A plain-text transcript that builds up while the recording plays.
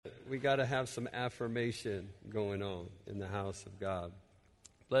we got to have some affirmation going on in the house of God.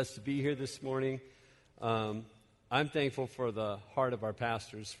 Blessed to be here this morning. I'm thankful for the heart of our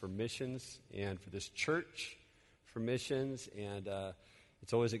pastors for missions and for this church for missions. And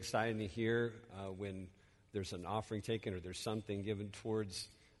it's always exciting to hear when there's an offering taken or there's something given towards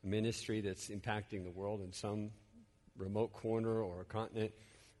a ministry that's impacting the world in some remote corner or a continent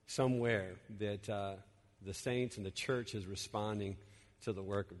somewhere, that the saints and the church is responding to the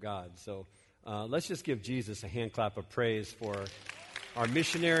work of God. So let's just give Jesus a hand clap of praise for our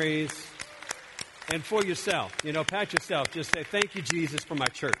missionaries and for yourself. You know, pat yourself. Just say, thank you, Jesus, for my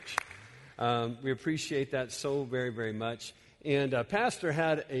church. We appreciate that so very, very much. And Pastor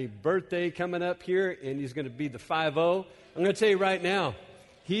had a birthday coming up here, and he's going to be the 5-0. I'm going to tell you right now,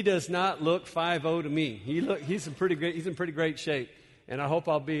 he does not look 5-0 to me. He's in pretty great shape, and I hope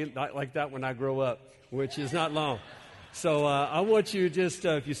I'll be like that when I grow up, which is not long. So I want you just,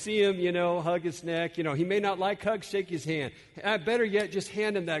 if you see him, you know, hug his neck. You know, he may not like hugs, shake his hand. Better yet, just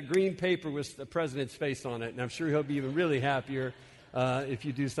hand him that green paper with the president's face on it, and I'm sure he'll be even really happier if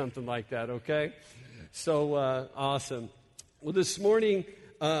you do something like that, okay? So awesome. Well, this morning,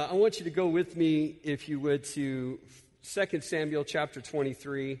 I want you to go with me, if you would, to 2 Samuel chapter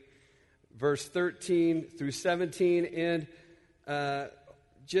 23, verse 13 through 17. And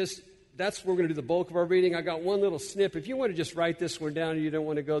that's where we're going to do the bulk of our reading. I got one little snip. If you want to just write this one down and you don't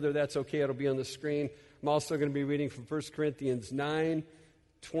want to go there, that's okay. It'll be on the screen. I'm also going to be reading from 1 Corinthians 9,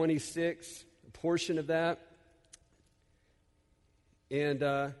 26, a portion of that.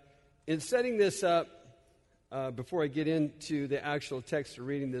 And in setting this up, before I get into the actual text of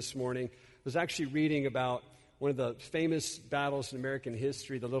reading this morning, I was actually reading about one of the famous battles in American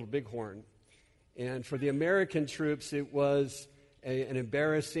history, the Little Bighorn. And for the American troops, it was an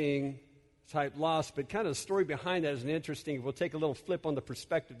embarrassing type loss, but kind of the story behind that is interesting. We'll take a little flip on the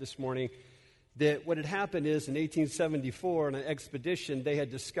perspective this morning, that what had happened is in 1874, on an expedition, they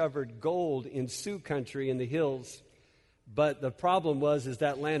had discovered gold in Sioux country in the hills. But the problem was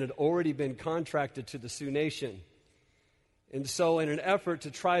that land had already been contracted to the Sioux Nation. And so in an effort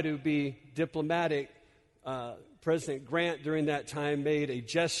to try to be diplomatic, President Grant during that time made a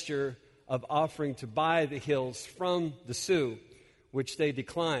gesture of offering to buy the hills from the Sioux, which they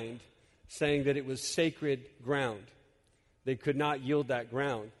declined, saying that it was sacred ground. They could not yield that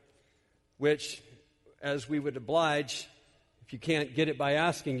ground, which, as we would oblige, if you can't get it by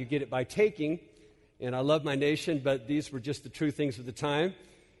asking, you get it by taking. And I love my nation, but these were just the true things of the time.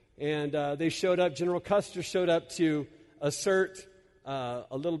 And they showed up, General Custer showed up to assert a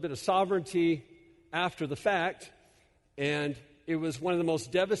little bit of sovereignty after the fact. And it was one of the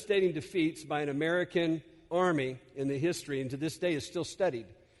most devastating defeats by an American army in the history, and to this day is still studied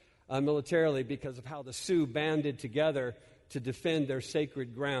militarily because of how the Sioux banded together to defend their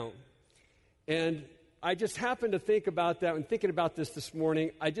sacred ground. And I just happened to think about that when thinking about this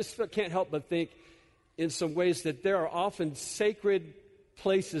morning. I just can't help but think in some ways that there are often sacred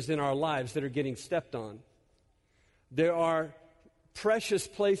places in our lives that are getting stepped on. There are precious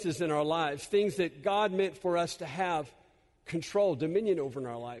places in our lives, things that God meant for us to have control, dominion over in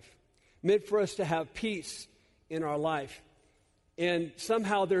our life, meant for us to have peace in our life. And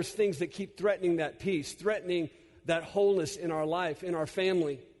somehow there's things that keep threatening that peace, threatening that wholeness in our life, in our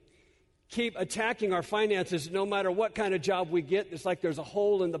family. Keep attacking our finances no matter what kind of job we get. It's like there's a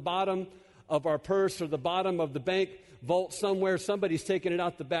hole in the bottom of our purse or the bottom of the bank vault somewhere. Somebody's taking it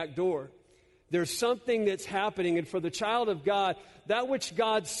out the back door. There's something that's happening, and for the child of God, that which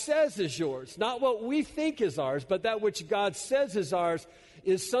God says is yours, not what we think is ours, but that which God says is ours,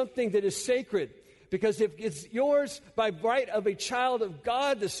 is something that is sacred. Because if it's yours by right of a child of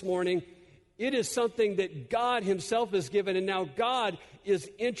God this morning, it is something that God himself has given, and now God is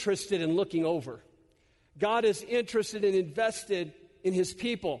interested in looking over. God is interested and invested in his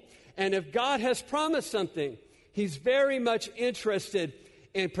people. And if God has promised something, he's very much interested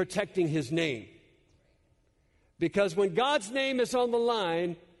in protecting his name. Because when God's name is on the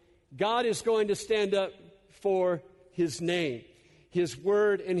line, God is going to stand up for his name. His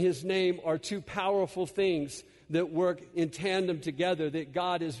word and his name are two powerful things that work in tandem together, that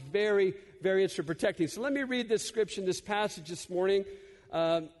God is very, very interested in protecting. So let me read this scripture, this passage this morning,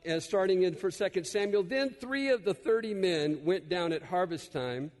 starting in 2 Samuel. Then 3 of the 30 men went down at harvest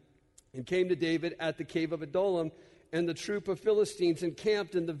time and came to David at the cave of Adullam, and the troop of Philistines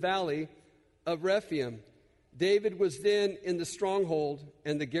encamped in the valley of Rephaim. David was then in the stronghold,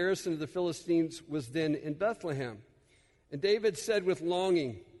 and the garrison of the Philistines was then in Bethlehem. And David said with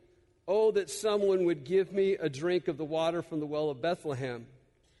longing, "Oh, that someone would give me a drink of the water from the well of Bethlehem,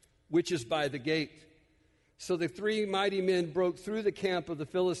 which is by the gate." So the three mighty men broke through the camp of the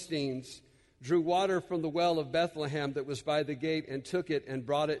Philistines, drew water from the well of Bethlehem that was by the gate, and took it and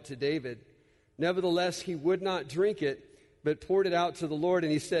brought it to David. Nevertheless, he would not drink it, but poured it out to the Lord.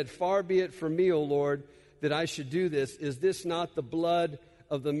 And he said, Far be it from me, O Lord, that I should do this. Is this not the blood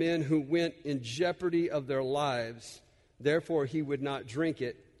of the men who went in jeopardy of their lives? Therefore, he would not drink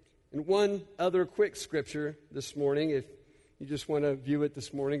it. And one other quick scripture this morning, if you just want to view it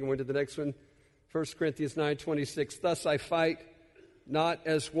this morning, going to the next one, 1 Corinthians 9:26. Thus I fight, not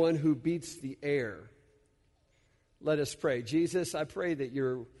as one who beats the air. Let us pray. Jesus, I pray that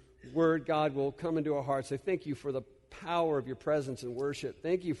your word, God, will come into our hearts. I thank you for the power of your presence and worship.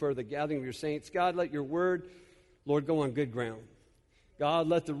 Thank you for the gathering of your saints. God, let your word, Lord, go on good ground. God,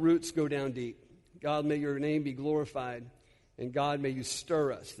 let the roots go down deep. God, may your name be glorified. And God, may you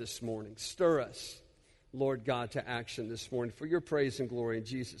stir us this morning. Stir us, Lord God, to action this morning for your praise and glory. In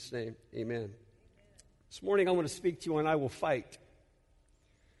Jesus' name, amen. This morning I want to speak to you on I will fight.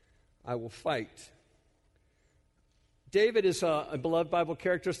 I will fight. David is a beloved Bible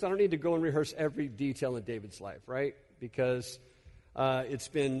character, so I don't need to go and rehearse every detail in David's life, right? Because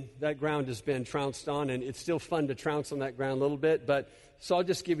that ground has been trounced on, and it's still fun to trounce on that ground a little bit. So I'll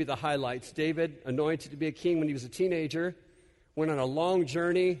just give you the highlights. David, anointed to be a king when he was a teenager, went on a long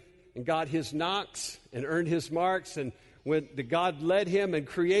journey and got his knocks and earned his marks. And when God led him and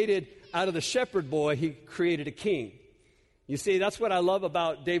created out of the shepherd boy, he created a king. You see, that's what I love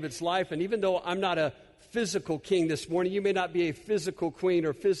about David's life. And even though I'm not a physical king this morning, you may not be a physical queen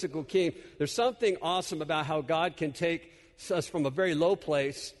or physical king, there's something awesome about how God can take us from a very low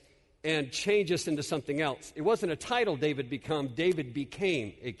place and change us into something else. It wasn't a title David became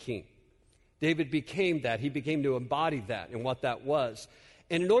a king. David became that. He became to embody that and what that was.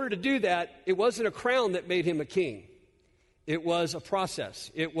 And in order to do that, it wasn't a crown that made him a king. It was a process.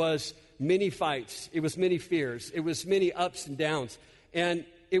 It was many fights. It was many fears. It was many ups and downs. And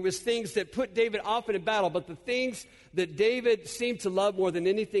it was things that put David often in battle. But the things that David seemed to love more than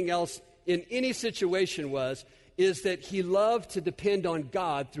anything else in any situation is that he loved to depend on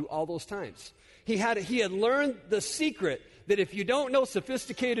God through all those times. He had learned the secret that if you don't know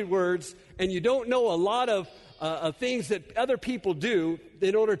sophisticated words and you don't know a lot of things that other people do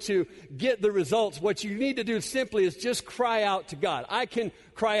in order to get the results, what you need to do simply is just cry out to God. I can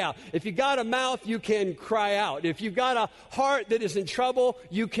cry out. If you got a mouth, you can cry out. If you've got a heart that is in trouble,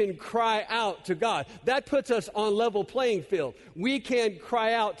 you can cry out to God. That puts us on level playing field. We can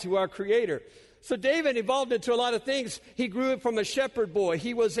cry out to our Creator. So David evolved into a lot of things. He grew up from a shepherd boy.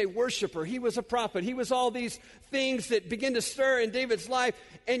 He was a worshiper. He was a prophet. He was all these things that begin to stir in David's life.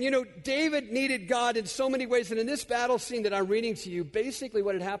 And, David needed God in so many ways. And in this battle scene that I'm reading to you, basically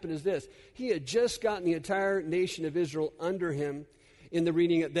what had happened is this. He had just gotten the entire nation of Israel under him in the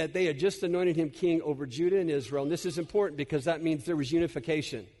reading that they had just anointed him king over Judah and Israel. And this is important because that means there was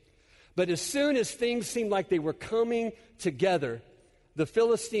unification. But as soon as things seemed like they were coming together, the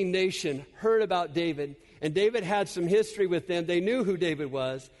Philistine nation heard about David, and David had some history with them. They knew who David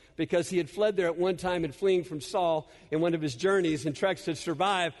was because he had fled there at one time and fleeing from Saul in one of his journeys and treks to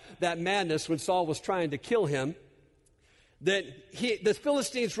survive that madness when Saul was trying to kill him. The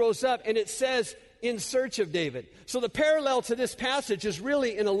Philistines rose up, and it says, in search of David. So the parallel to this passage is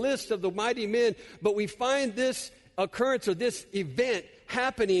really in a list of the mighty men, but we find this occurrence or this event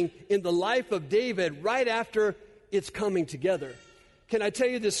happening in the life of David right after it's coming together. Can I tell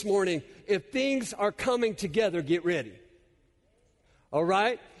you this morning, if things are coming together, get ready. All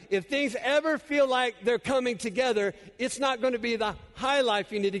right? If things ever feel like they're coming together, it's not going to be the high life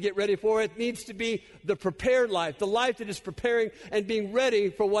you need to get ready for. It needs to be the prepared life, the life that is preparing and being ready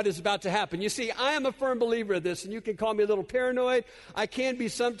for what is about to happen. You see, I am a firm believer of this, and you can call me a little paranoid. I can be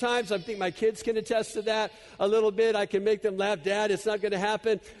sometimes. I think my kids can attest to that a little bit. I can make them laugh, Dad, it's not going to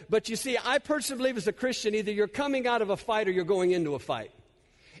happen. But you see, I personally believe as a Christian, either you're coming out of a fight or you're going into a fight.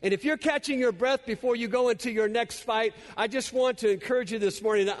 And if you're catching your breath before you go into your next fight, I just want to encourage you this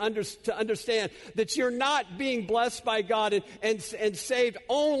morning to understand that you're not being blessed by God and saved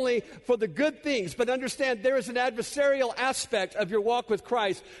only for the good things. But understand there is an adversarial aspect of your walk with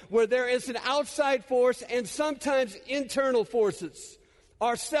Christ where there is an outside force and sometimes internal forces,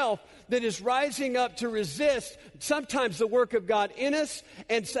 ourself, that is rising up to resist sometimes the work of God in us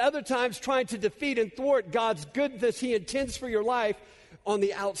and other times trying to defeat and thwart God's goodness He intends for your life on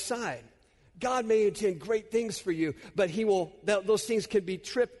the outside. God may intend great things for you, but those things can be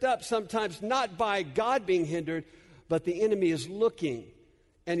tripped up sometimes not by God being hindered, but the enemy is looking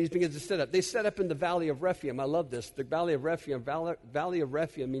and he begins to set up. They set up in the Valley of Rephaim. I love this. The Valley of Rephaim. Valley of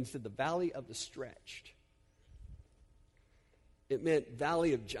Rephaim means the Valley of the Stretched. It meant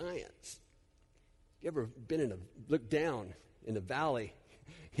Valley of Giants. You ever been looked down in a valley,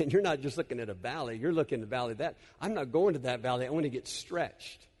 and you're not just looking at a valley, you're looking at the valley that, I'm not going to that valley, I want to get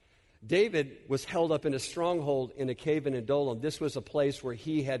stretched. David was held up in a stronghold in a cave in Adullam. This was a place where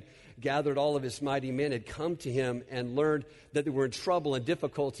he had gathered all of his mighty men, had come to him and learned that they were in trouble and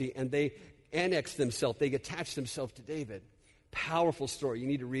difficulty, and they annexed themselves. They attached themselves to David. Powerful story. You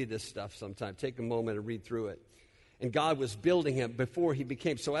need to read this stuff sometime. Take a moment and read through it. And God was building him before he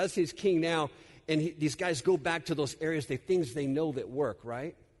became. So as he's king now, and these guys go back to those areas, things they know that work,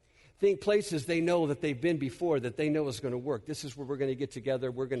 right? Places they know that they've been before, that they know is going to work. This is where we're going to get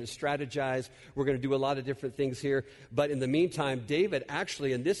together. We're going to strategize. We're going to do a lot of different things here. But in the meantime, David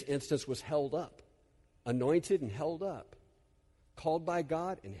actually, in this instance, was held up. Anointed and held up. Called by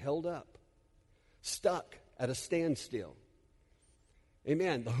God and held up. Stuck at a standstill.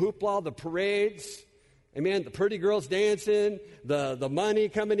 Amen. The hoopla, the parades. Amen. The pretty girls dancing. The money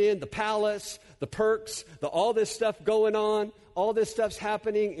coming in. The palace. The perks. All this stuff going on. All this stuff's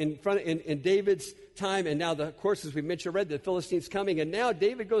happening in David's time. And now, of course, as we mentioned, read the Philistines coming. And now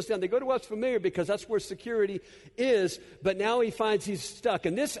David goes down. They go to what's familiar because that's where security is. But now he finds he's stuck.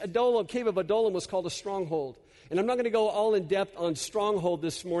 And this cave of Adullam was called a stronghold. And I'm not going to go all in depth on stronghold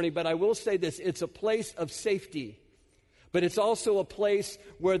this morning, but I will say this. It's a place of safety. But it's also a place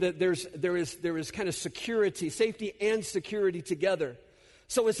where there is kind of security, safety and security together.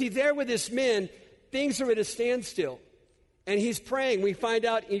 So as he's there with his men, things are at a standstill. And he's praying. We find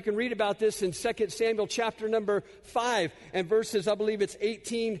out, you can read about this in 2 Samuel chapter number 5 and verses, I believe it's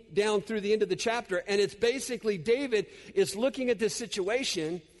 18 down through the end of the chapter. And it's basically David is looking at this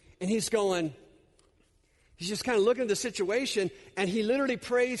situation and he's just kind of looking at the situation and he literally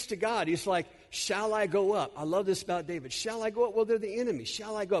prays to God. He's like, shall I go up? I love this about David. Shall I go up? Well, they're the enemy.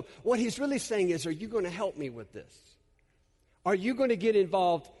 Shall I go up? What he's really saying is, are you going to help me with this? Are you going to get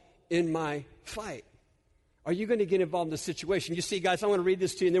involved in my fight? Are you going to get involved in the situation? You see, guys, I want to read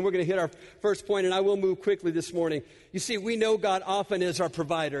this to you, and then we're going to hit our first point, and I will move quickly this morning. You see, we know God often is our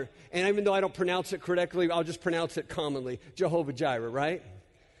provider, and even though I don't pronounce it correctly, I'll just pronounce it commonly, Jehovah Jireh, right?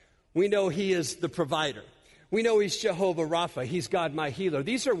 We know he is the provider. We know he's Jehovah Rapha. He's God, my healer.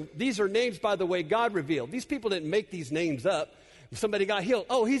 These are names, by the way, God revealed. These people didn't make these names up. If somebody got healed,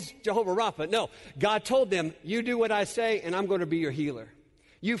 oh, he's Jehovah Rapha. No, God told them, you do what I say, and I'm going to be your healer.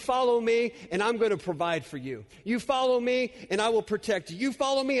 You follow me, and I'm going to provide for you. You follow me, and I will protect you. You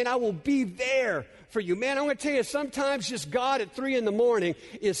follow me, and I will be there for you. Man, I'm going to tell you, sometimes just God at 3 a.m.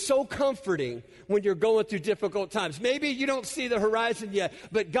 is so comforting when you're going through difficult times. Maybe you don't see the horizon yet,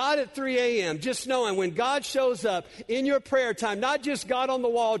 but God at 3 a.m., just knowing when God shows up in your prayer time, not just God on the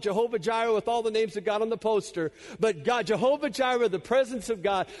wall, Jehovah Jireh with all the names of God on the poster, but God, Jehovah Jireh, the presence of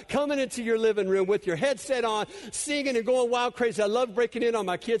God, coming into your living room with your headset on, singing and going wild crazy. I love breaking in on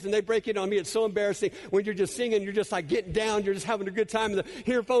my kids, and they break in on me. It's so embarrassing when you're just singing, you're just like getting down, you're just having a good time, and the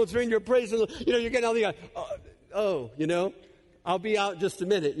earphones are in your praise, and you're getting all the, I'll be out in just a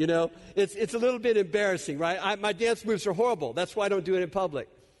minute, It's a little bit embarrassing, right? My dance moves are horrible. That's why I don't do it in public.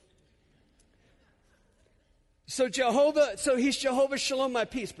 So he's Jehovah Shalom, my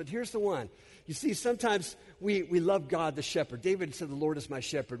peace. But here's the one. You see, sometimes we love God the shepherd. David said, the Lord is my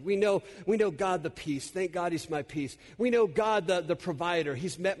shepherd. We know God the peace. Thank God he's my peace. We know God the provider.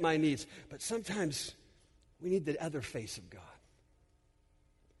 He's met my needs. But sometimes we need the other face of God.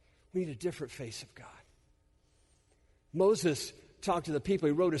 We need a different face of God. Moses talked to the people.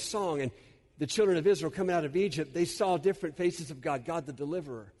 He wrote a song, and the children of Israel coming out of Egypt, they saw different faces of God. God the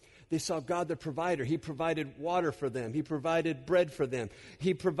deliverer. They saw God the provider. He provided water for them. He provided bread for them.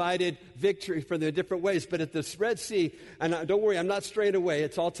 He provided victory for them in different ways. But at the Red Sea, and don't worry, I'm not straying away.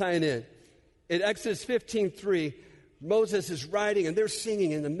 It's all tying in. In Exodus 15:3, Moses is writing, and they're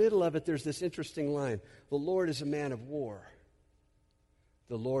singing. In the middle of it, there's this interesting line. The Lord is a man of war.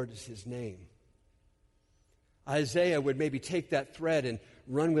 The Lord is his name. Isaiah would maybe take that thread and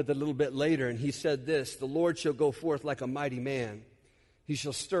run with it a little bit later, and he said this, the Lord shall go forth like a mighty man. He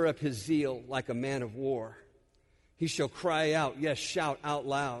shall stir up his zeal like a man of war. He shall cry out, yes, shout out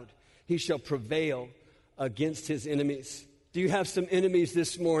loud. He shall prevail against his enemies. Do you have some enemies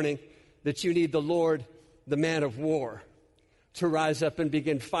this morning that you need the Lord, the man of war, to rise up and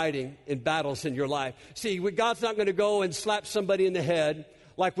begin fighting in battles in your life? See, God's not going to go and slap somebody in the head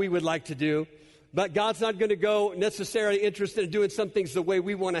like we would like to do. But God's not going to go necessarily interested in doing some things the way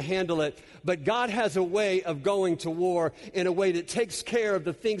we want to handle it. But God has a way of going to war in a way that takes care of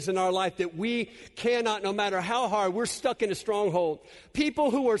the things in our life that we cannot, no matter how hard, we're stuck in a stronghold.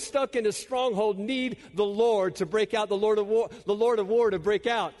 People who are stuck in a stronghold need the Lord to break out, the Lord of war to break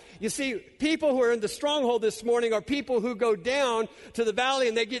out. You see, people who are in the stronghold this morning are people who go down to the valley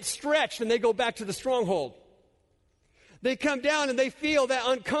and they get stretched and they go back to the stronghold. They come down and they feel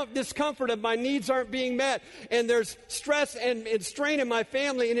that discomfort of my needs aren't being met. And there's stress and strain in my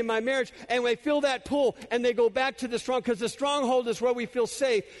family and in my marriage. And they feel that pull and they go back to the stronghold, because the stronghold is where we feel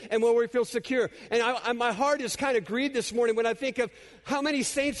safe and where we feel secure. And my heart is kind of grieved this morning when I think of how many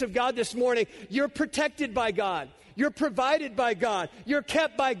saints of God this morning, you're protected by God. You're provided by God. You're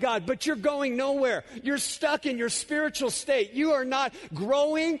kept by God, but you're going nowhere. You're stuck in your spiritual state. You are not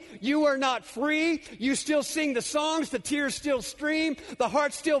growing. You are not free. You still sing the songs. The tears still stream. The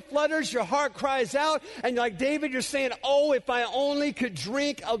heart still flutters. Your heart cries out. And like David, you're saying, oh, if I only could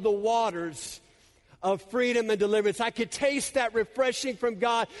drink of the waters of freedom and deliverance. I could taste that refreshing from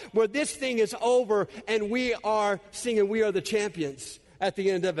God where this thing is over and we are singing, we are the champions at the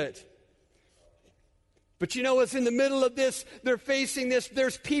end of it. But you know what's in the middle of this? They're facing this.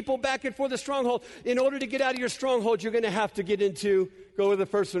 There's people back and forth the stronghold. In order to get out of your stronghold, you're going to have to go with the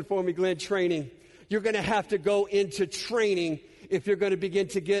first one for me, Glenn, training. You're going to have to go into training if you're going to begin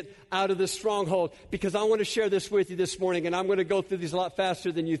to get out of the stronghold. Because I want to share this with you this morning, and I'm going to go through these a lot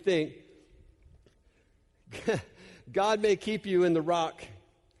faster than you think. God may keep you in the rock,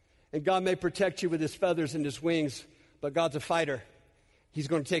 and God may protect you with his feathers and his wings, but God's a fighter. He's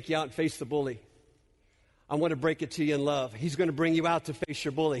going to take you out and face the bully. I want to break it to you in love. He's going to bring you out to face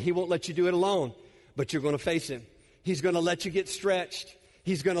your bully. He won't let you do it alone, but you're going to face him. He's going to let you get stretched.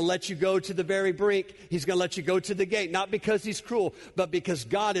 He's going to let you go to the very brink. He's going to let you go to the gate, not because he's cruel, but because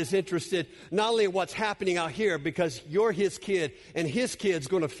God is interested not only in what's happening out here, because you're his kid, and his kid's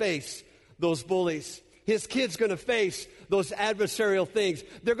going to face those bullies. His kid's going to face those adversarial things.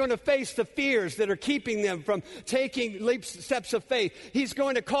 They're going to face the fears that are keeping them from taking steps of faith. He's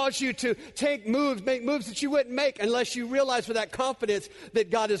going to cause you to make moves that you wouldn't make unless you realize with that confidence that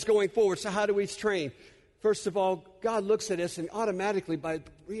God is going forward. So how do we train? First of all, God looks at us and automatically by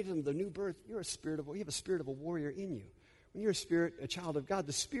reading the new birth, you have a spirit of a warrior in you. When you're a child of God,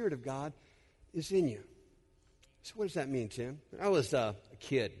 the Spirit of God is in you. So what does that mean, Tim? When I was a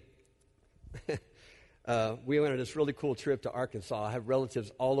kid, we went on this really cool trip to Arkansas. I have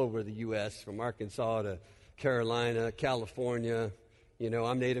relatives all over the U.S., from Arkansas to Carolina, California. You know,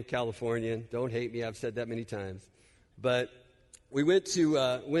 I'm native Californian. Don't hate me. I've said that many times. But we went to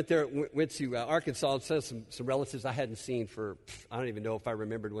Arkansas and saw some relatives I hadn't seen for, I don't even know if I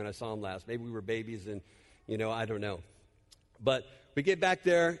remembered when I saw them last. Maybe we were babies and, I don't know. But we get back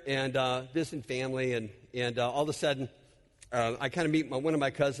there and visiting family, and all of a sudden, I kind of meet one of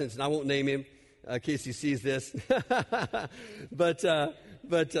my cousins, and I won't name him in case he sees this. but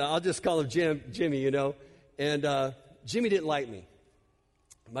I'll just call him Jimmy, And Jimmy didn't like me.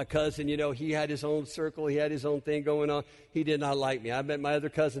 My cousin, he had his own circle. He had his own thing going on. He did not like me. I met my other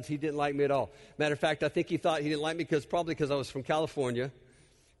cousins. He didn't like me at all. Matter of fact, I think he thought he didn't like me probably because I was from California,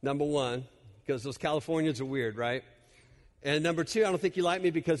 number one, because those Californians are weird, right? And number two, I don't think he liked me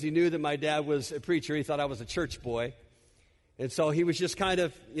because he knew that my dad was a preacher. He thought I was a church boy. And so he was just kind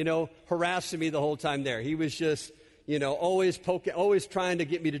of, harassing me the whole time there. He was just, always always trying to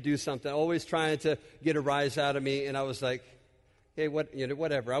get me to do something, always trying to get a rise out of me. And I was like, hey,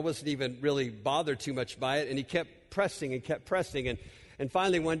 whatever. I wasn't even really bothered too much by it. And he kept pressing. And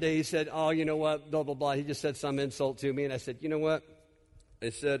finally one day he said, oh, you know what, blah, blah, blah. He just said some insult to me. And I said, you know what? I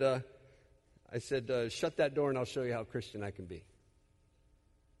said, shut that door and I'll show you how Christian I can be.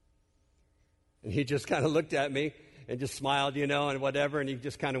 And he just kind of looked at me and just smiled, and whatever. And he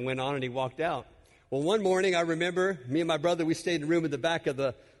just kind of went on and he walked out. Well, one morning I remember me and my brother, we stayed in a room in the back of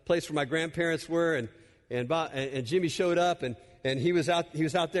the place where my grandparents were. And Jimmy showed up and he was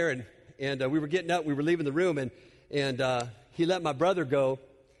out there and we were getting up. We were leaving the room and he let my brother go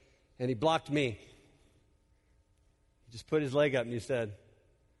and he blocked me. He just put his leg up and he said,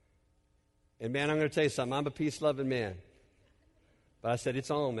 and man, I'm going to tell you something. I'm a peace-loving man. But I said, it's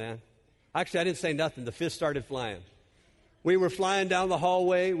on, man. Actually, I didn't say nothing. The fist started flying. We were flying down the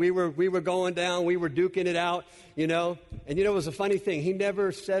hallway. We were going down. We were duking it out, And it was a funny thing. He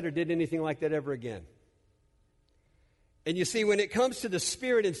never said or did anything like that ever again. And you see, when it comes to the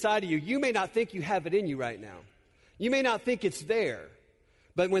Spirit inside of you, you may not think you have it in you right now. You may not think it's there.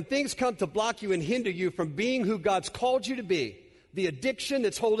 But when things come to block you and hinder you from being who God's called you to be, the addiction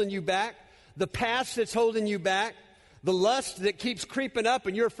that's holding you back, the past that's holding you back, The lust that keeps creeping up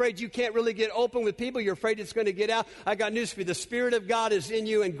and you're afraid you can't really get open with people. You're afraid it's going to get out. I got news for you. The Spirit of God is in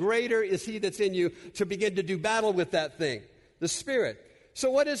you, and greater is He that's in you to begin to do battle with that thing. The Spirit. So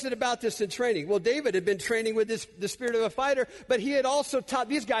what is it about this in training? Well, David had been training with the spirit of a fighter, but he had also taught,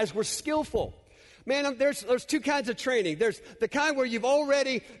 these guys were skillful. Man, there's two kinds of training. There's the kind where you've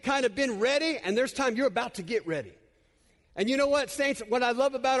already kind of been ready, and there's time you're about to get ready. And you know what, saints, what I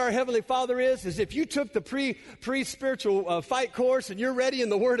love about our Heavenly Father is if you took the pre-spiritual fight course and you're ready in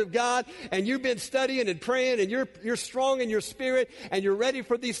the Word of God and you've been studying and praying and you're strong in your spirit and you're ready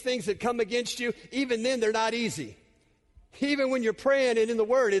for these things that come against you, even then they're not easy. Even when you're praying and in the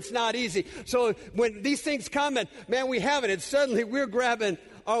Word, it's not easy. So when these things come and, man, we have it, and suddenly we're grabbing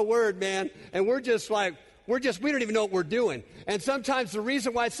our Word, man, and we're just like, we don't even know what we're doing. And sometimes the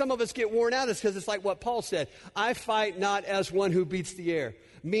reason why some of us get worn out is because it's like what Paul said, I fight not as one who beats the air.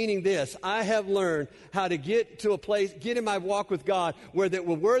 Meaning this, I have learned how to get to a place, get in my walk with God, where the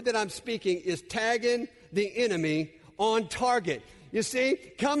word that I'm speaking is tagging the enemy on target. You see,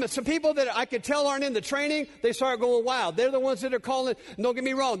 some people that I could tell aren't in the training, they start going wild. They're the ones that are calling, don't get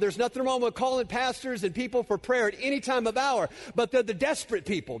me wrong, there's nothing wrong with calling pastors and people for prayer at any time of hour, but they're the desperate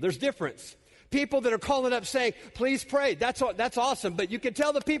people. There's difference. People that are calling up saying, please pray. That's awesome. But you can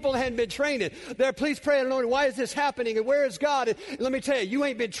tell the people that hadn't been training. They're, please pray, Lord, why is this happening? And where is God? And let me tell you, you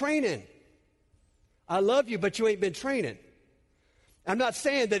ain't been training. I love you, but you ain't been training. I'm not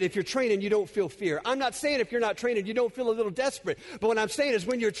saying that if you're training, you don't feel fear. I'm not saying if you're not training, you don't feel a little desperate. But what I'm saying is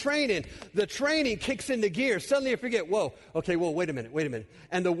when you're training, the training kicks into gear. Suddenly you forget, wait a minute.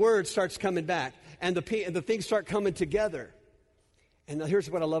 And the word starts coming back. And the things start coming together. And now here's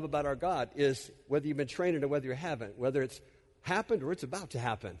what I love about our God is whether you've been training or whether you haven't, whether it's happened or it's about to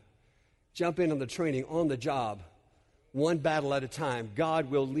happen, jump in on the training, on the job, one battle at a time.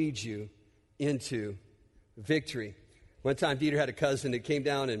 God will lead you into victory. One time, Dieter had a cousin that came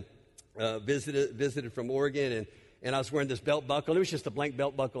down and visited from Oregon, and I was wearing this belt buckle. It was just a blank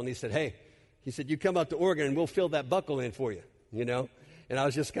belt buckle, and he said, you come out to Oregon, and we'll fill that buckle in for you, you know. And I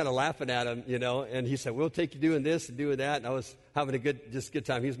was just kind of laughing at him, you know, and he said, we'll take you doing this and doing that. And I was having a good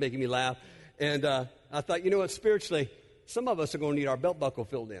time. He was making me laugh. And I thought, you know what, spiritually, some of us are going to need our belt buckle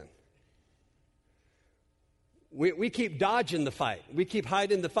filled in. We keep dodging the fight. We keep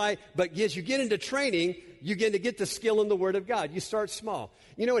hiding the fight. But as you get into training, you get to get the skill in the Word of God. You start small.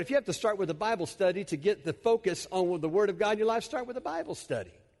 You know what, if you have to start with a Bible study to get the focus on the Word of God in your life, start with a Bible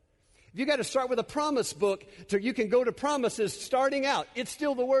study. If you got to start with a promise book, you can go to promises starting out. It's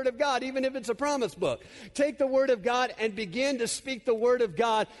still the Word of God, even if it's a promise book. Take the Word of God and begin to speak the Word of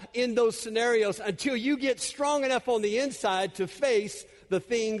God in those scenarios until you get strong enough on the inside to face the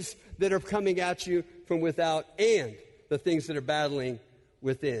things that are coming at you from without and the things that are battling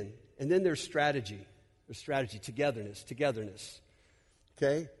within. And then there's strategy. There's strategy, togetherness.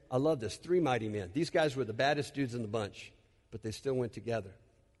 Okay? I love this. 3 mighty men. These guys were the baddest dudes in the bunch, but they still went together.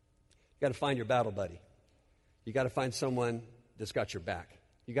 You got to find your battle buddy. You got to find someone that's got your back.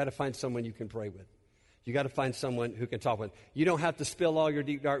 You got to find someone you can pray with. You got to find someone who can talk with. You don't have to spill all your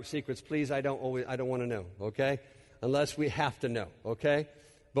deep, dark secrets. Please, I don't want to know, okay? Unless we have to know, okay?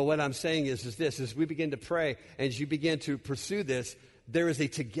 But what I'm saying is this, as we begin to pray, and as you begin to pursue this, there is a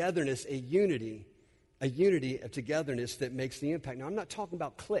togetherness, a unity of togetherness that makes the impact. Now, I'm not talking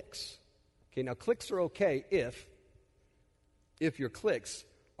about cliques. Okay, now cliques are okay if your cliques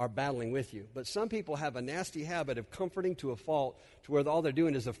are battling with you. But some people have a nasty habit of comforting to a fault to where all they're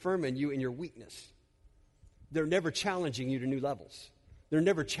doing is affirming you in your weakness. They're never challenging you to new levels. They're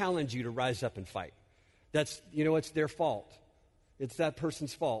never challenging you to rise up and fight. It's their fault. It's that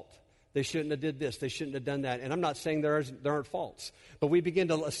person's fault. They shouldn't have did this. They shouldn't have done that. And I'm not saying there aren't faults. But we begin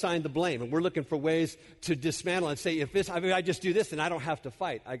to assign the blame. And we're looking for ways to dismantle and say, if I just do this, then I don't have to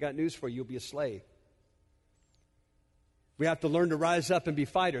fight. I got news for you. You'll be a slave. We have to learn to rise up and be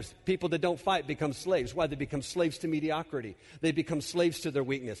fighters. People that don't fight become slaves. Why? They become slaves to mediocrity. They become slaves to their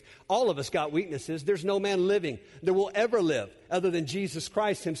weakness. All of us got weaknesses. There's no man living that will ever live other than Jesus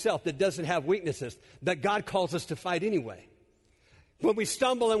Christ himself that doesn't have weaknesses, that God calls us to fight anyway. When we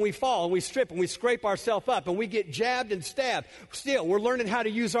stumble and we fall and we strip and we scrape ourselves up and we get jabbed and stabbed, still, we're learning how to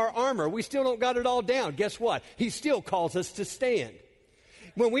use our armor. We still don't got it all down. Guess what? He still calls us to stand.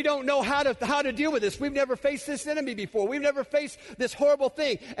 When we don't know how to deal with this, we've never faced this enemy before. We've never faced this horrible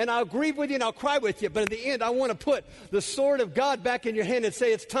thing. And I'll grieve with you and I'll cry with you. But in the end, I want to put the sword of God back in your hand and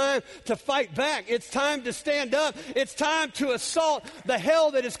say, it's time to fight back. It's time to stand up. It's time to assault the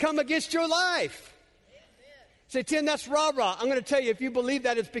hell that has come against your life. Say, Tim, that's rah-rah. I'm going to tell you, if you believe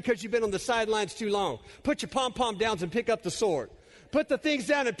that, it's because you've been on the sidelines too long. Put your pom-pom down and pick up the sword. Put the things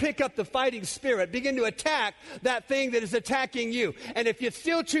down and pick up the fighting spirit. Begin to attack that thing that is attacking you. And if it's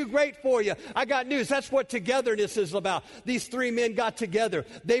still too great for you, I got news. That's what togetherness is about. These three men got together.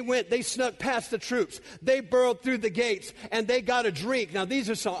 They snuck past the troops. They burrowed through the gates, and they got a drink. Now, these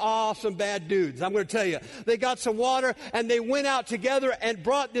are some awesome bad dudes. I'm going to tell you. They got some water, and they went out together and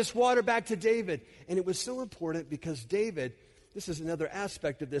brought this water back to David. And it was so important because David, this is another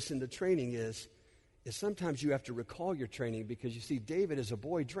aspect of this in the training is sometimes you have to recall your training because you see David as a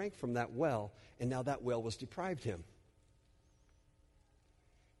boy drank from that well, and now that well was deprived him.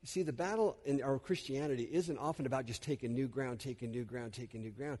 You see, the battle in our Christianity isn't often about just taking new ground, taking new ground, taking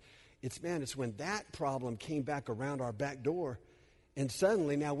new ground. It's when that problem came back around our back door, and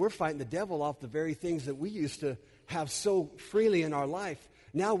suddenly now we're fighting the devil off the very things that we used to have so freely in our life.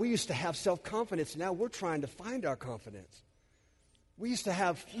 Now we used to have self-confidence. Now we're trying to find our confidence. We used to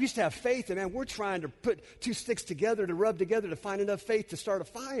have faith, and man, we're trying to put two sticks together to rub together to find enough faith to start a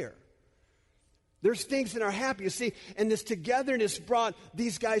fire. There's things that are happy, you see, and this togetherness brought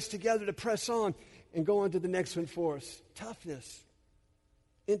these guys together to press on and go on to the next one for us. Toughness.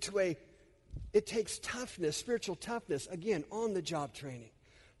 It takes toughness, spiritual toughness, again, on the job training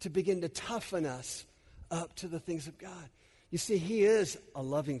to begin to toughen us up to the things of God. You see, He is a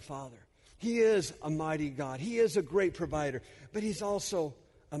loving Father. He is a mighty God. He is a great provider, but He's also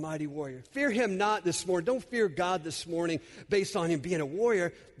a mighty warrior. Fear Him not this morning. Don't fear God this morning based on Him being a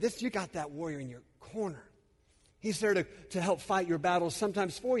warrior. You got that warrior in your corner. He's there to help fight your battles,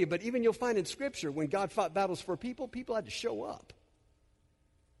 sometimes for you. But even you'll find in Scripture, when God fought battles for people, people had to show up.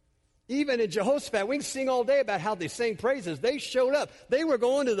 Even in Jehoshaphat, we can sing all day about how they sang praises. They showed up. They were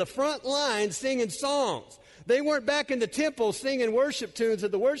going to the front line singing songs. They weren't back in the temple singing worship tunes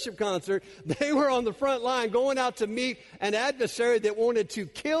at the worship concert. They were on the front line going out to meet an adversary that wanted to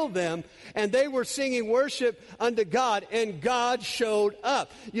kill them, and they were singing worship unto God, and God showed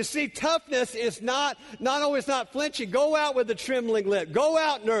up. You see, toughness is not always not flinching. Go out with a trembling lip. Go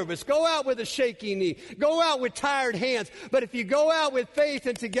out nervous. Go out with a shaky knee. Go out with tired hands. But if you go out with faith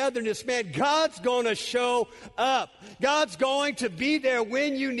and togetherness, man, God's going to show up. God's going to be there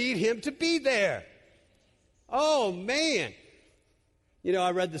when you need Him to be there. Oh, man. You know,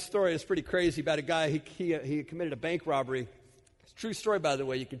 I read this story. It's pretty crazy about a guy. He committed a bank robbery. It's a true story, by the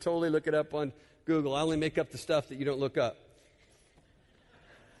way. You can totally look it up on Google. I only make up the stuff that you don't look up.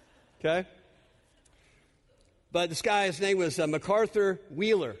 Okay? But this guy, his name was MacArthur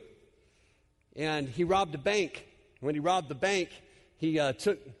Wheeler. And he robbed a bank. When he robbed the bank, the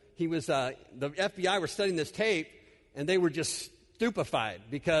FBI were studying this tape, and they were just stupefied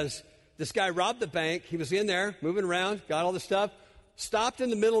because this guy robbed the bank. He was in there, moving around, got all the stuff, stopped in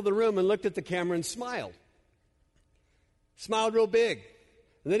the middle of the room and looked at the camera and smiled. Smiled real big.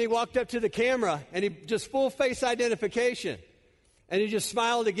 And then he walked up to the camera, and he just full face identification. And he just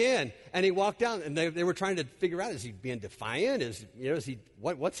smiled again. And he walked down, and they were trying to figure out, is he being defiant?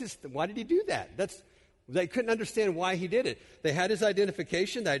 Why did he do that? They couldn't understand why he did it. They had his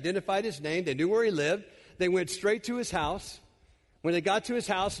identification. They identified his name. They knew where he lived. They went straight to his house. When they got to his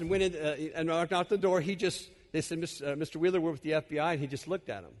house and went in and knocked on the door, they said, Mr. Wheeler, we're with the FBI, and he just looked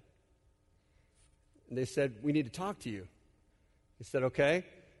at him. And they said, we need to talk to you. He said, okay.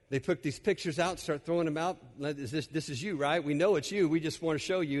 They put these pictures out, start throwing them out. This is you, right? We know it's you. We just want to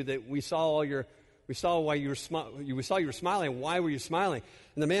show you that we saw you were smiling. Why were you smiling?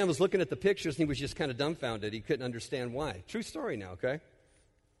 And the man was looking at the pictures, and he was just kind of dumbfounded. He couldn't understand why. True story now, okay?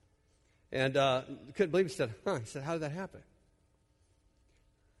 And couldn't believe it. He said, how did that happen?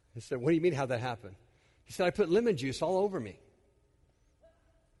 He said, what do you mean, how'd that happen? He said, I put lemon juice all over me.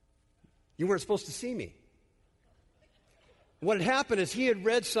 You weren't supposed to see me. What had happened is he had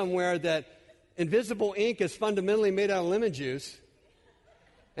read somewhere that invisible ink is fundamentally made out of lemon juice,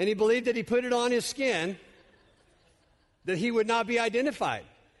 and he believed that he put it on his skin, that he would not be identified.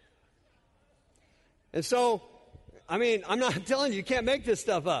 And so, I'm not telling you, you can't make this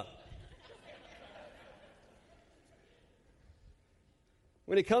stuff up.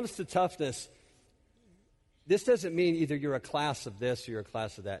 When it comes to toughness, this doesn't mean either you're a class of this or you're a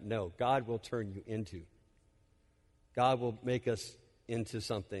class of that. No, God will turn you into. God will make us into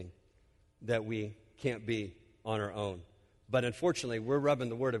something that we can't be on our own. But unfortunately, we're rubbing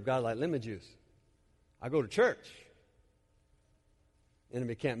the Word of God like lemon juice. I go to church.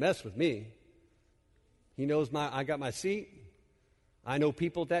 Enemy can't mess with me. He knows I got my seat. I know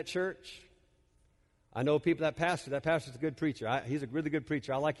people at that church. I know people, that pastor's a good preacher. He's a really good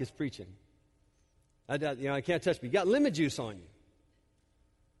preacher. I like his preaching. I can't touch me. You got lemon juice on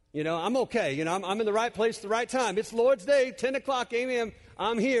you. I'm okay. I'm in the right place at the right time. It's Lord's Day, 10 o'clock a.m.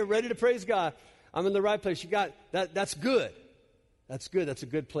 I'm here, ready to praise God. I'm in the right place. You got that. That's good. That's good. That's a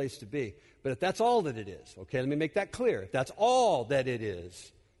good place to be. But if that's all that it is, okay, let me make that clear. If that's all that it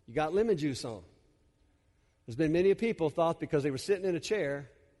is, you got lemon juice on. There's been many people thought because they were sitting in a chair,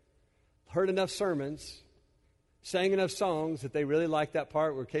 heard enough sermons, sang enough songs that they really liked that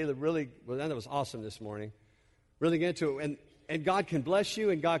part where Caleb really, well, that was awesome this morning, really get into it. And God can bless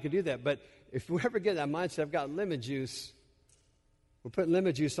you and God can do that. But if we ever get that mindset, I've got lemon juice, we're putting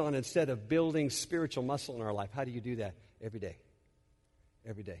lemon juice on instead of building spiritual muscle in our life. How do you do that? Every day.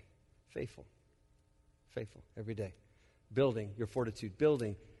 Every day. Faithful. Faithful. Every day. Building your fortitude.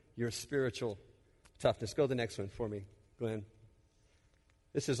 Building your spiritual toughness. Go to the next one for me, Glenn.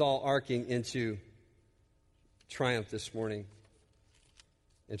 This is all arcing into triumph this morning.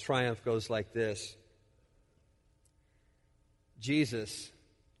 And triumph goes like this. Jesus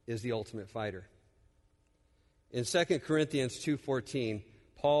is the ultimate fighter. In 2 Corinthians 2:14,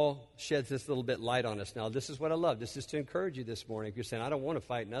 Paul sheds this little bit light on us. Now, this is what I love. This is to encourage you this morning. If you're saying, I don't want to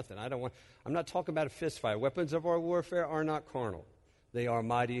fight nothing. I'm not talking about a fist fight. Weapons of our warfare are not carnal. They are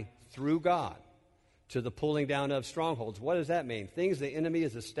mighty through God to the pulling down of strongholds. What does that mean? Things the enemy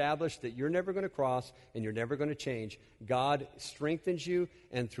has established that you're never going to cross and you're never going to change. God strengthens you,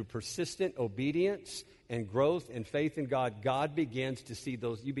 and through persistent obedience and growth and faith in God, God begins to see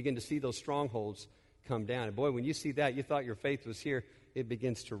those, you begin to see those strongholds come down. And boy, when you see that, you thought your faith was here, it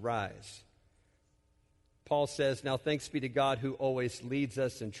begins to rise. Paul says, now thanks be to God who always leads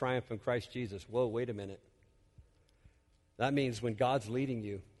us in triumph in Christ Jesus. Whoa, wait a minute. That means when God's leading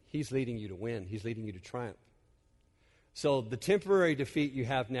you, He's leading you to win. He's leading you to triumph. So the temporary defeat you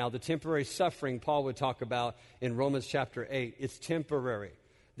have now, the temporary suffering Paul would talk about in Romans chapter 8, it's temporary.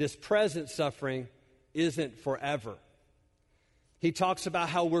 This present suffering isn't forever. He talks about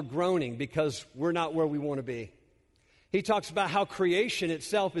how we're groaning because we're not where we want to be. He talks about how creation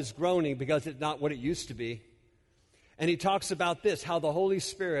itself is groaning because it's not what it used to be. And he talks about this, how the Holy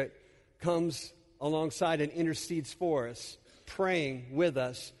Spirit comes alongside and intercedes for us, praying with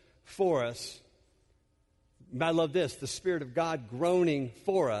us, for us. I love this, the Spirit of God groaning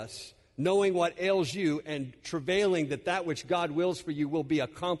for us, knowing what ails you and travailing that which God wills for you will be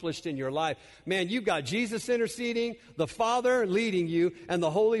accomplished in your life. Man, you've got Jesus interceding, the Father leading you, and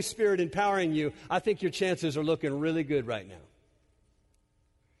the Holy Spirit empowering you. I think your chances are looking really good right now.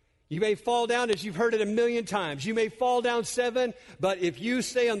 You may fall down, as you've heard it a million times. You may fall down 7, but if you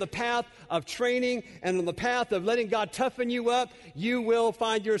stay on the path of training and on the path of letting God toughen you up, you will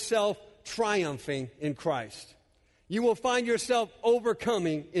find yourself triumphing in Christ. You will find yourself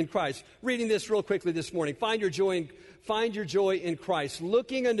overcoming in Christ. Reading this real quickly this morning. Find your joy in Christ,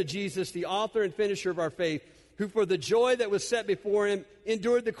 looking unto Jesus, the author and finisher of our faith, who for the joy that was set before him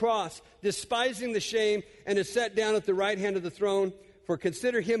endured the cross, despising the shame, and is set down at the right hand of the throne. For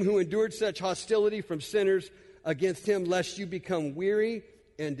consider him who endured such hostility from sinners against him, lest you become weary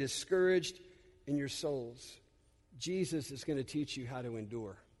and discouraged in your souls. Jesus is going to teach you how to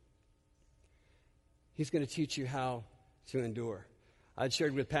endure. He's going to teach you how to endure. I'd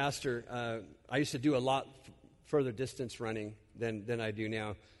shared with Pastor, I used to do a lot further distance running than I do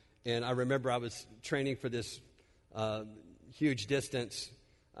now. And I remember I was training for this huge distance,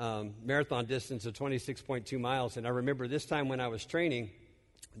 marathon distance of 26.2 miles. And I remember this time when I was training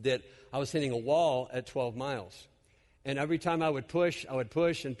that I was hitting a wall at 12 miles. And every time I would push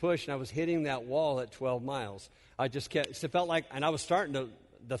and push, and I was hitting that wall at 12 miles. I just kept, it felt like, and I was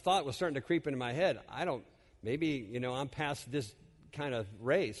the thought was starting to creep into my head. Maybe, I'm past this kind of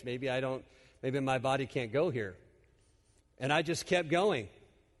race. Maybe my body can't go here. And I just kept going.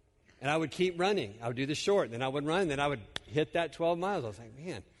 And I would keep running. I would do the short, and then I would run, and then I would hit that 12 miles. I was like,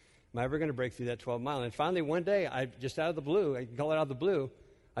 man, am I ever going to break through that 12 mile? And finally, one day, I can call it out of the blue,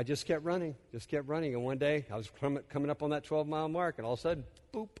 I just kept running. And one day, I was coming up on that 12-mile mark, and all of a sudden,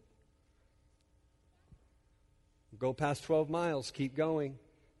 boop. Go past 12 miles, keep going.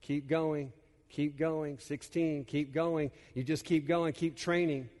 16, keep going. You just keep going, keep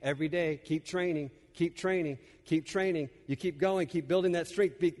training every day, keep training. You keep going, keep building that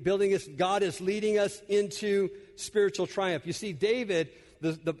strength, God is leading us into spiritual triumph. You see, David,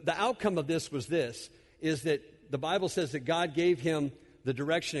 the outcome of this was is that the Bible says that God gave him the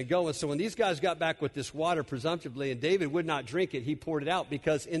direction to go. And so when these guys got back with this water, presumptively, and David would not drink it, he poured it out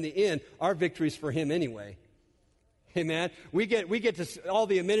because in the end, our victory's for him anyway. Amen. We get to all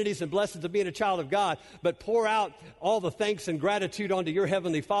the amenities and blessings of being a child of God, but pour out all the thanks and gratitude onto your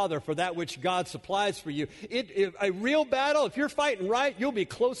Heavenly Father for that which God supplies for you. A real battle, if you're fighting right, you'll be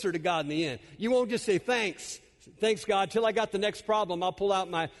closer to God in the end. You won't just say, thanks God, till I got the next problem, I'll pull out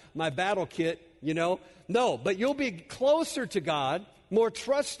my battle kit, No, but you'll be closer to God, more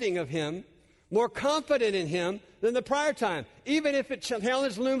trusting of Him, more confident in Him, than the prior time, even if it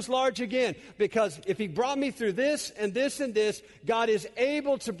challenge looms large again. Because if he brought me through this and this and this, God is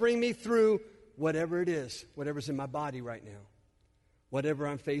able to bring me through whatever it is, whatever's in my body right now, whatever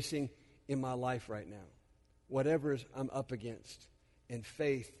I'm facing in my life right now, whatever I'm up against, and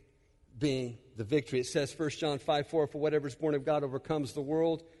faith being the victory. It says 1 John 5:4, for whatever is born of God overcomes the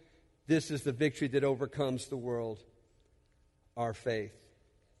world. This is the victory that overcomes the world, our faith.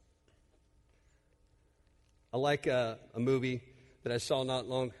 I like a movie that I saw not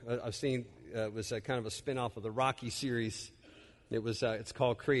long. I've seen it was kind of a spinoff of the Rocky series. It's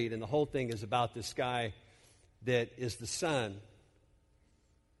called Creed, and the whole thing is about this guy that is the son,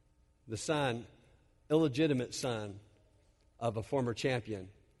 illegitimate son of a former champion,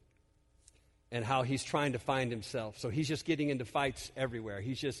 and how he's trying to find himself. So he's just getting into fights everywhere.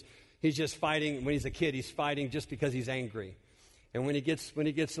 He's just fighting. When he's a kid, he's fighting just because he's angry. And when he gets a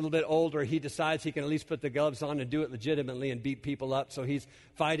little bit older, he decides he can at least put the gloves on and do it legitimately and beat people up. So he's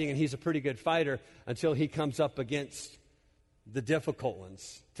fighting, and he's a pretty good fighter until he comes up against the difficult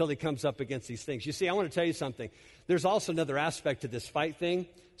ones, till he comes up against these things. You see, I want to tell you something. There's also another aspect to this fight thing.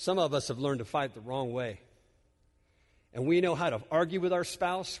 Some of us have learned to fight the wrong way. And we know how to argue with our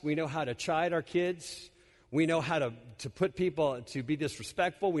spouse. We know how to chide our kids. We know how to put people to be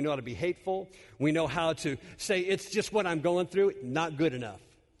disrespectful. We know how to be hateful. We know how to say, it's just what I'm going through. Not good enough.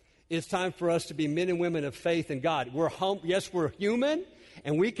 It's time for us to be men and women of faith in God. Yes, we're human,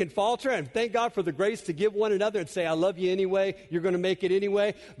 and we can falter, and thank God for the grace to give one another and say, I love you anyway. You're going to make it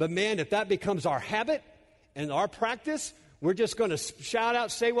anyway. But man, if that becomes our habit and our practice, we're just going to shout out,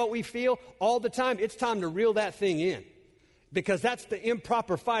 say what we feel all the time. It's time to reel that thing in. Because that's the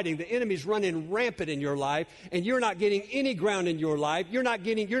improper fighting. The enemy's running rampant in your life, and you're not getting any ground in your life. You're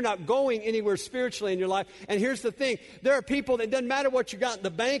not going anywhere spiritually in your life. And here's the thing. There are people that it doesn't matter what you got in the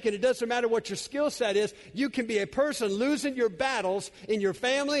bank, and it doesn't matter what your skill set is. You can be a person losing your battles in your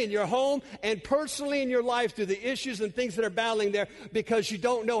family, in your home, and personally in your life through the issues and things that are battling there because you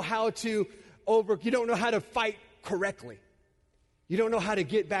don't know how to fight correctly. You don't know how to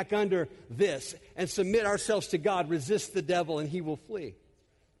get back under this and submit ourselves to God, resist the devil, and he will flee.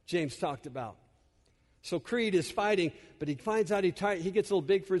 James talked about. So Creed is fighting, but he finds out he gets a little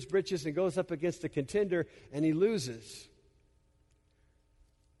big for his britches and goes up against a contender, and he loses.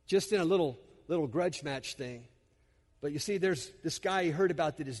 Just in a little grudge match thing. But you see, there's this guy he heard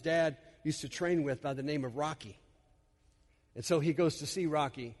about that his dad used to train with by the name of Rocky. And so he goes to see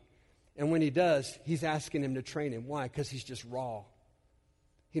Rocky. And when he does, he's asking him to train him. Why? Because he's just raw.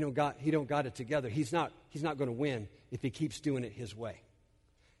 He don't got it together. He's not going to win if he keeps doing it his way.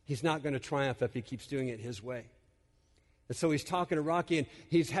 He's not going to triumph if he keeps doing it his way. And so he's talking to Rocky, and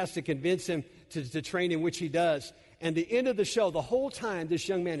he has to convince him to train him, which he does. And the end of the show, the whole time this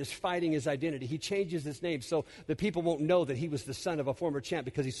young man is fighting his identity. He changes his name so the people won't know that he was the son of a former champ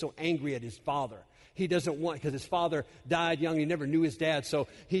because he's so angry at his father. He doesn't want, because his father died young, he never knew his dad, so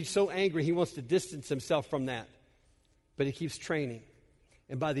he's so angry he wants to distance himself from that. But he keeps training.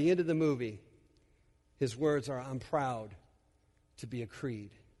 And by the end of the movie, his words are, I'm proud to be a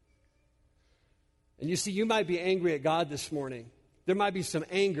Creed. And you see, you might be angry at God this morning. There might be some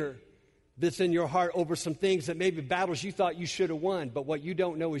anger that's in your heart over some things that maybe battles you thought you should have won. But what you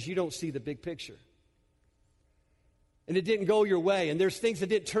don't know is you don't see the big picture. And it didn't go your way. And there's things that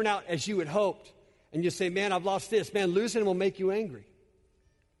didn't turn out as you had hoped. And you say, man, I've lost this. Man, losing will make you angry.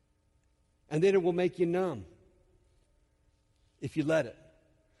 And then it will make you numb if you let it.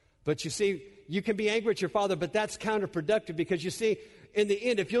 But you see, you can be angry at your father, but that's counterproductive because you see, in the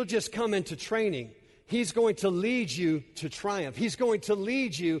end, if you'll just come into training, he's going to lead you to triumph. He's going to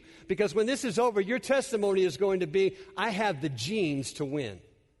lead you because when this is over, your testimony is going to be, I have the genes to win.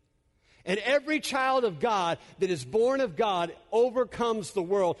 And every child of God that is born of God overcomes the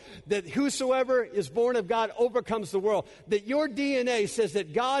world. That whosoever is born of God overcomes the world. That your DNA says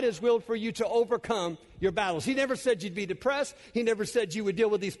that God has willed for you to overcome your battles. He never said you'd be depressed. He never said you would deal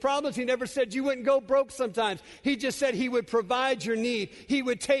with these problems. He never said you wouldn't go broke sometimes. He just said he would provide your need. He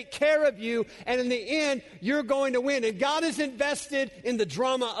would take care of you. And in the end, you're going to win. And God is invested in the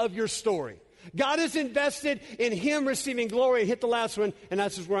drama of your story. God is invested in him receiving glory. Hit the last one, and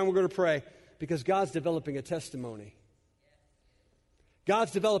that's where we're going to pray. Because God's developing a testimony.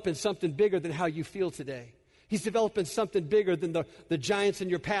 God's developing something bigger than how you feel today. He's developing something bigger than the giants in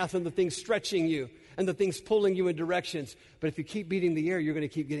your path and the things stretching you and the things pulling you in directions. But if you keep beating the air, you're going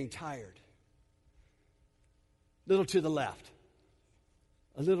to keep getting tired. A little to the left.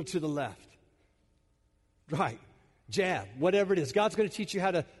 A little to the left. Right. Jab. Whatever it is. God's going to teach you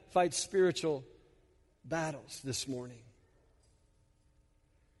how to fight spiritual battles this morning.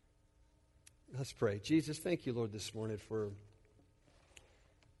 Let's pray. Jesus, thank you, Lord, this morning for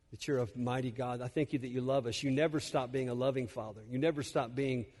that you're a mighty God. I thank you that you love us. You never stop being a loving Father. You never stop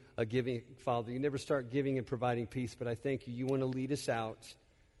being a giving Father. You never start giving and providing peace, but I thank you. You want to lead us out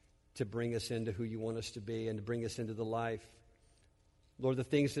to bring us into who you want us to be and to bring us into the life. Lord, the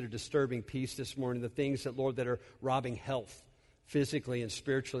things that are disturbing peace this morning, the things that, Lord, that are robbing health physically and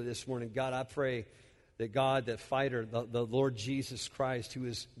spiritually this morning, God, I pray that God, that fighter, the Lord Jesus Christ, who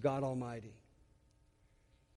is God Almighty,